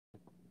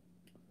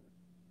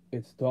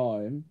It's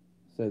time,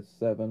 says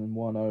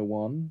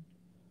 7101.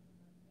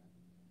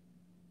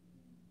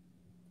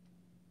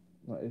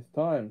 It's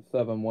time,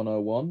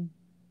 7101,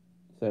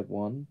 said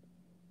one,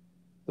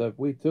 that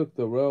we took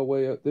this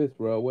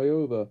railway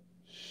over.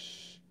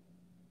 Shh,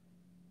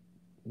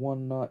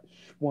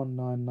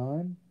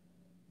 199.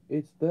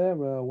 It's their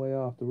railway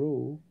after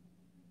all.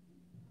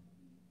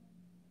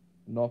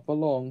 Not for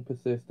long,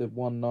 persisted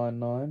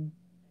 199.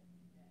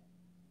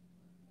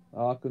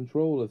 Our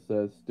controller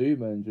says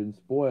steam engines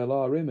spoil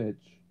our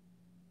image.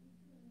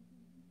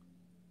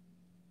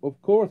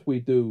 Of course we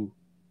do,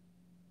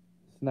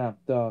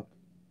 snapped Duck.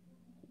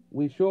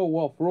 We show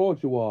what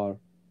frauds you are.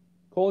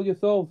 Call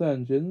yourselves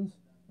engines.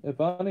 If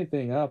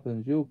anything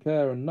happens, you'll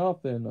care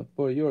nothing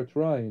for your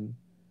train.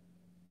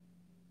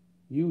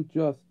 You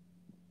just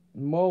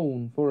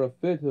moan for a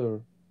fitter.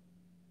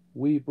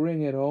 We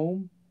bring it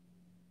home,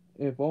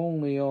 if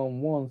only on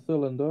one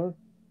cylinder.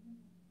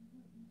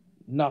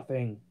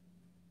 Nothing,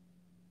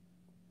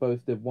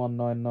 boasted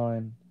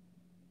 199,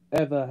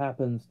 ever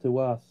happens to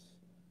us.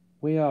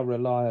 We are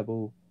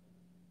reliable.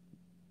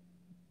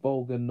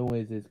 Vulgar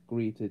noises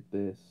greeted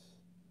this.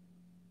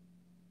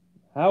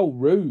 How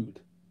rude,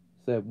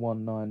 said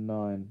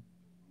 199.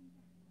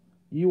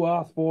 You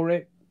asked for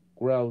it,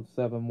 growled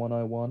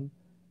 7101.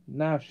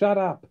 Now shut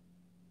up.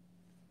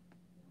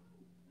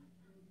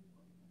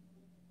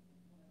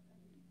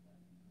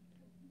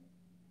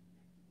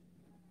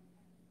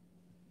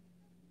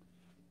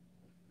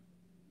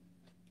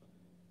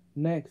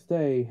 Next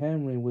day,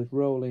 Henry was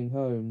rolling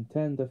home,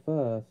 tender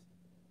first.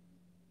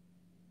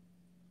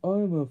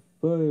 I'm a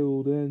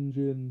failed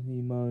engine,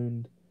 he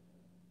moaned.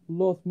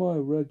 Lost my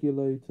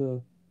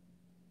regulator.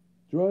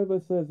 Driver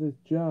says it's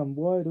jammed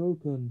wide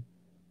open,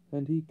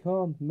 and he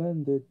can't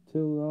mend it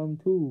till I'm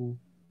cool.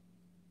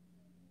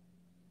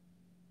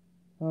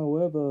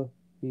 However,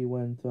 he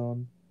went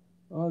on,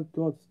 I've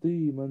got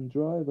steam and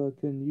driver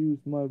can use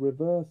my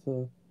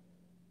reverser,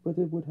 but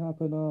it would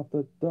happen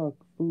after Duck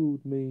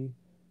fooled me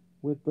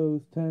with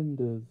those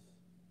tenders.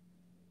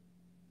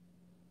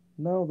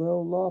 Now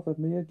they'll laugh at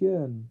me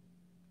again.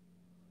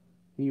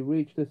 He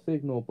reached a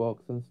signal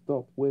box and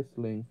stopped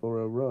whistling for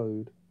a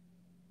road.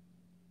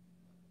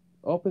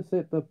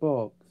 Opposite the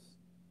box,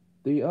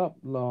 the up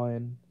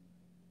line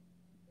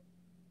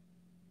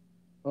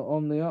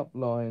on the up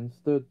line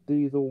stood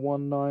Diesel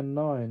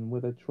 199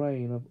 with a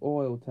train of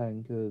oil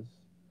tankers.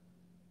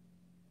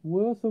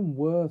 Worse and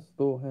worse,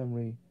 thought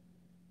Henry.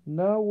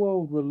 Now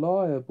old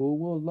Reliable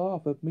will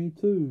laugh at me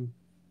too.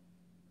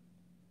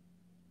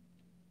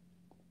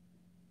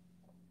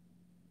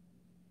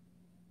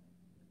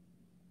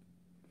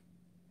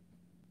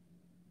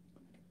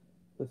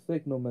 The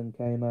signalman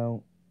came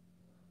out.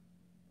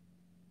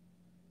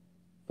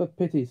 For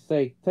pity's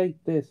sake,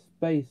 take this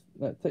take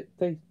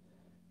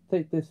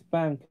this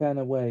spam can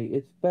away.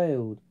 It's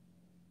failed.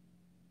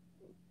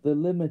 The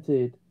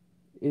limited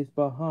is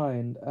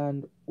behind,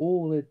 and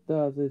all it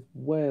does is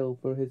wail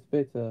for his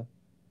fitter.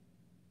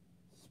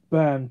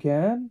 Spam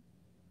can?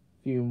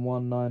 Fumed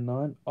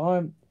 199.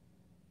 I'm...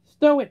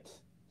 Stow it!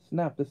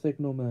 Snapped the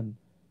signalman,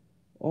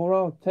 or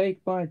I'll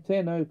take my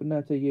tin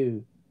opener to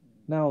you.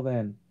 Now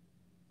then.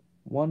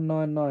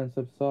 199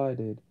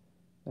 subsided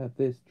at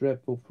this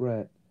dreadful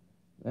threat,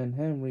 and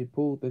Henry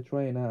pulled the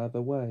train out of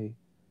the way.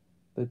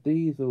 The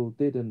diesel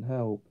didn't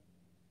help.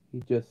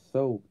 He just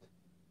sulked.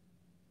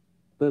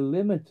 The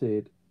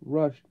limited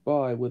rushed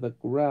by with a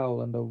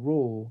growl and a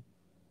roar.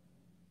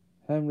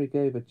 Henry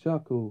gave a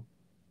chuckle.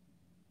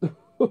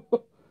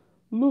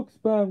 Look,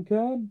 Spam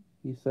Can,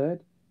 he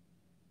said.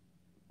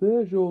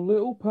 There's your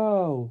little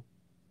pal.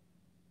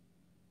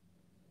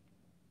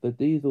 The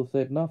diesel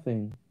said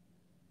nothing.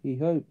 He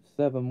hoped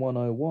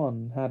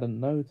 7101 hadn't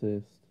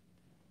noticed.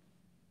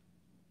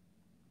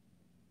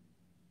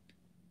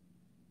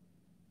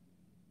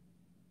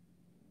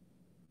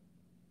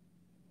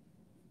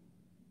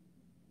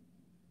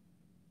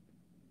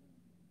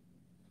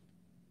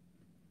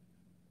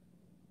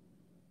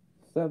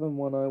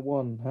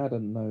 "7101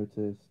 hadn't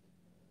noticed.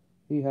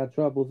 He had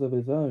troubles of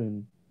his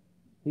own.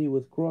 He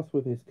was cross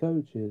with his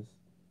coaches.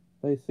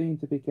 They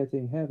seemed to be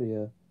getting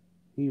heavier.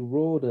 He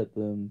roared at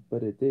them,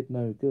 but it did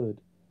no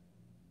good.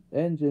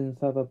 Engines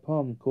have a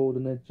pump called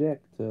an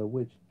ejector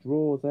which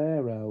draws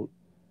air out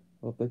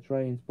of the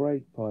train's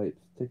brake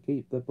pipes to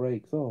keep the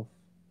brakes off.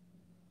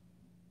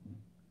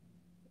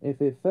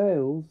 If it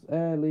fails,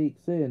 air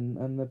leaks in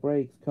and the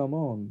brakes come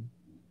on,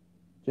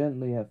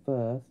 gently at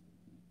first,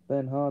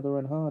 then harder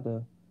and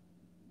harder.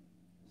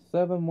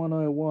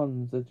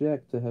 7101's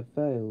ejector had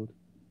failed.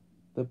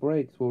 The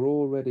brakes were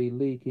already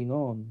leaking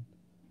on.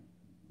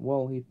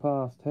 While he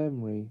passed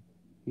Henry,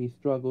 he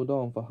struggled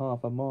on for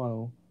half a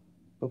mile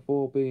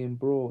before being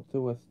brought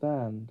to a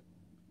stand,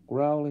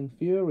 growling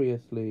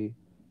furiously,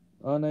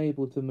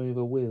 unable to move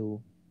a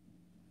wheel.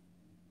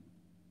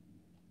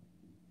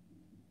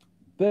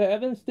 Better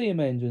than steam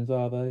engines,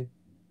 are they?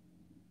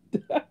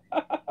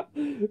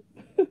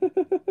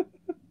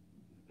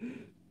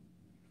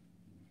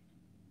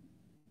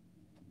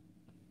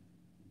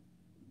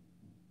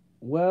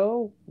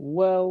 Well,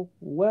 well,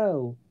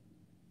 well.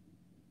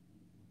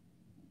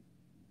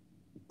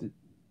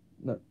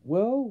 No,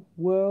 well,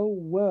 well,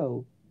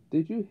 well.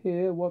 Did you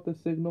hear what the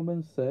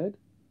signalman said?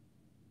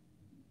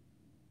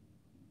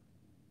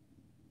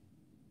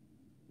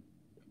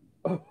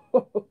 I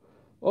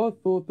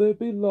thought they'd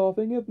be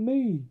laughing at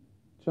me,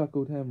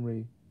 chuckled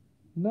Henry.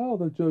 Now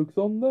the joke's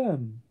on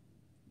them.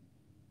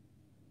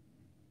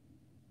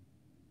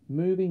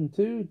 Moving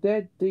two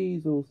dead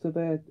diesels to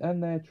their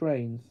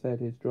trains, said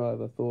his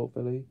driver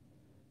thoughtfully.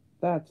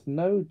 That's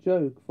no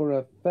joke for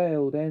a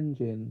failed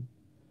engine.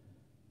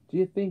 Do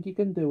you think you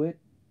can do it?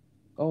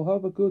 I'll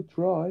have a good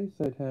try,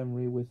 said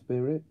Henry with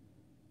spirit.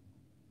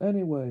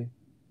 Anyway,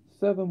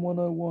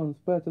 7101's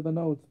better than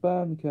old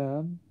Spam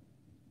Can.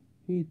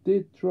 He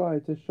did try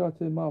to shut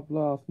him up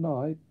last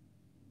night.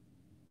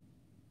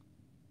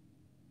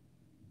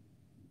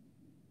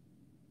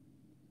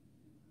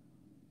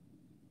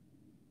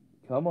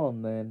 Come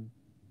on then,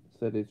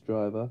 said his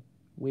driver.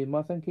 We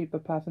mustn't keep the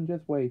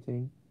passengers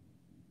waiting.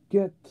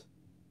 Get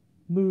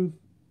moving,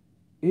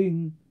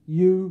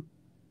 you.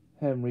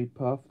 Henry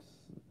puffed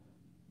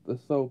the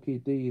sulky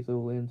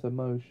diesel into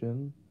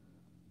motion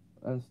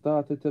and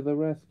started to the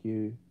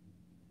rescue.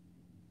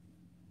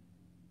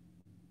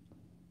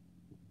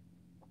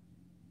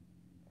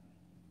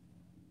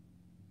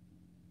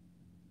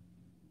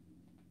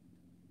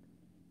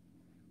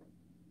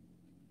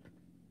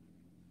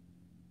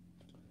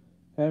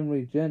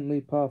 Henry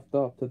gently puffed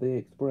up to the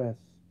express.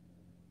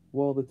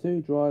 While the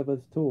two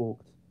drivers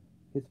talked,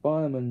 his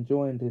fireman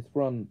joined his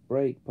front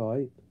brake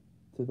pipe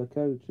to the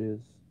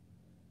coaches.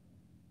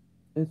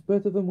 It's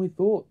better than we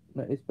thought.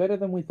 It's better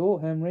than we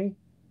thought, Henry,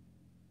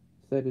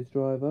 said his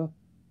driver.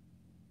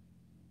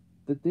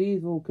 The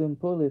diesel can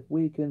pull if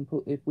we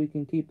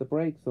can keep the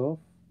brakes off.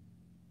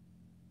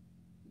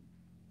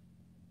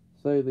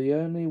 So the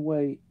only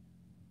way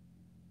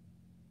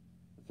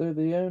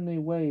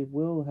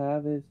we'll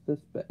have is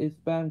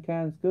Spam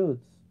Can's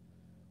goods.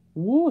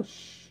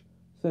 Whoosh,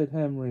 said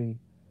Henry.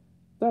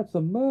 That's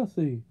a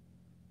mercy.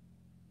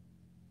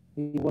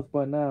 He was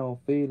by now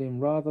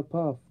feeling rather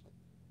puffed.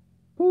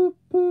 Poop,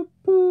 poop,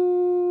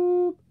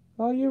 poop.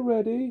 Are you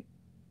ready?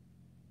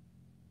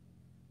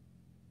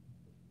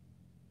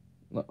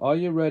 Are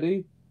you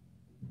ready?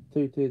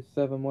 Tooted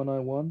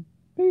 7101.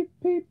 Peep,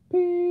 peep,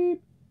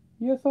 peep.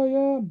 Yes, I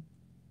am,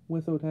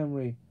 whistled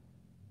Henry.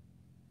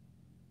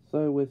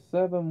 So with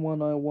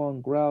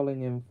 7101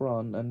 growling in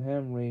front and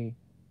Henry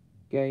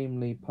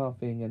gamely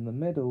puffing in the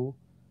middle,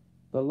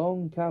 the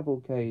long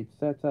cavalcade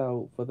set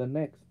out for the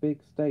next big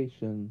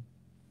station.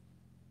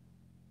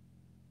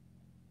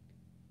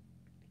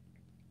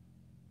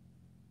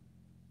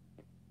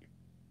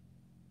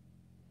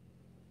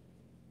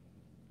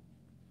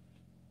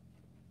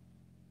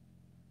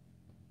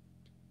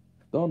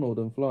 Donald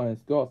and Flying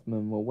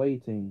Scotsman were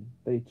waiting.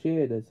 They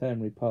cheered as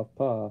Henry puffed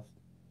past.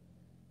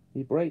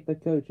 He braked the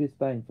coaches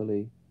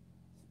thankfully.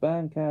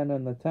 Spam Can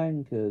and the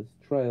tankers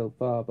trailed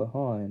far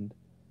behind.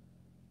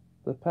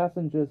 The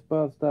passengers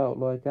buzzed out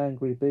like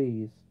angry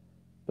bees,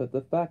 but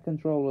the Fat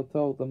Controller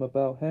told them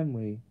about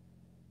Henry,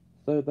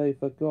 so they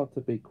forgot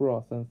to be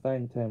cross and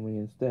thanked Henry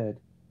instead.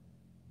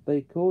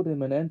 They called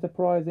him an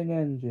enterprising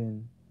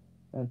engine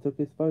and took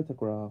his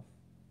photograph.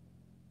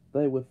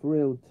 They were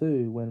thrilled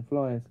too when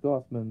Flying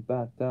Scotsman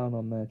backed down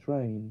on their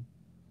train.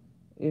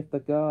 If the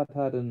guard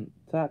hadn't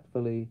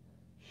tactfully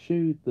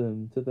shooed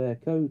them to their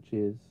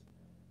coaches,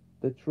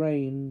 the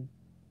train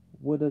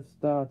would have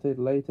started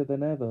later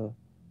than ever.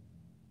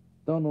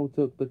 Donald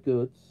took the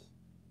goods.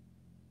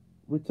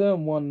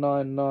 Return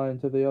 199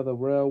 to the other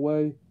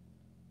railway,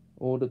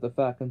 ordered the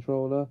Fat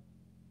Controller.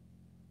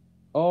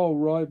 I'll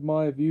write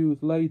my views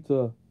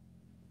later.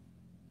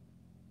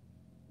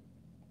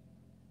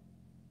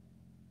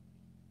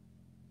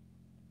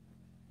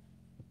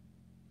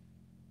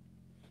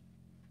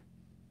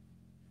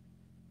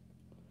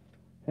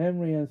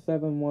 Henry and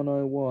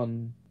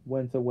 7101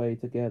 went away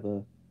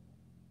together.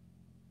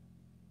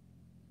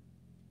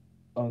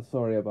 I'm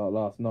sorry about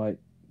last night,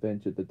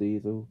 ventured the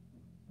diesel.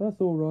 That's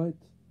all right.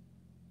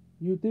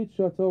 You did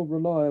shut old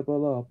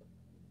Reliable up.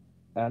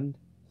 And,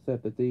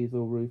 said the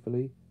diesel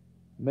ruefully,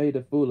 made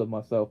a fool of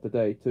myself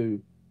today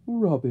too.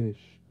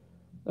 Rubbish.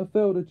 A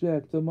failed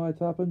ejector might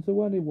happen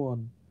to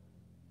anyone.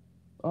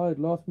 I'd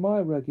lost my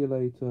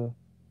regulator.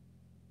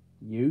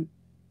 You?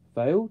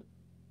 Failed?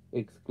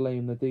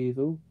 Exclaimed the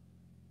diesel.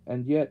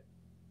 And yet,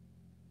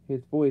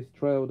 his voice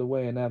trailed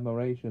away in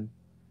admiration.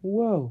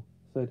 Well,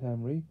 said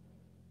Henry,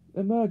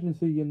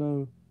 emergency, you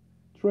know.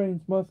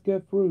 Trains must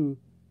get through.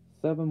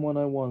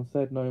 7101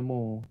 said no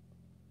more.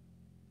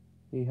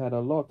 He had a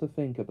lot to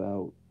think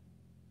about.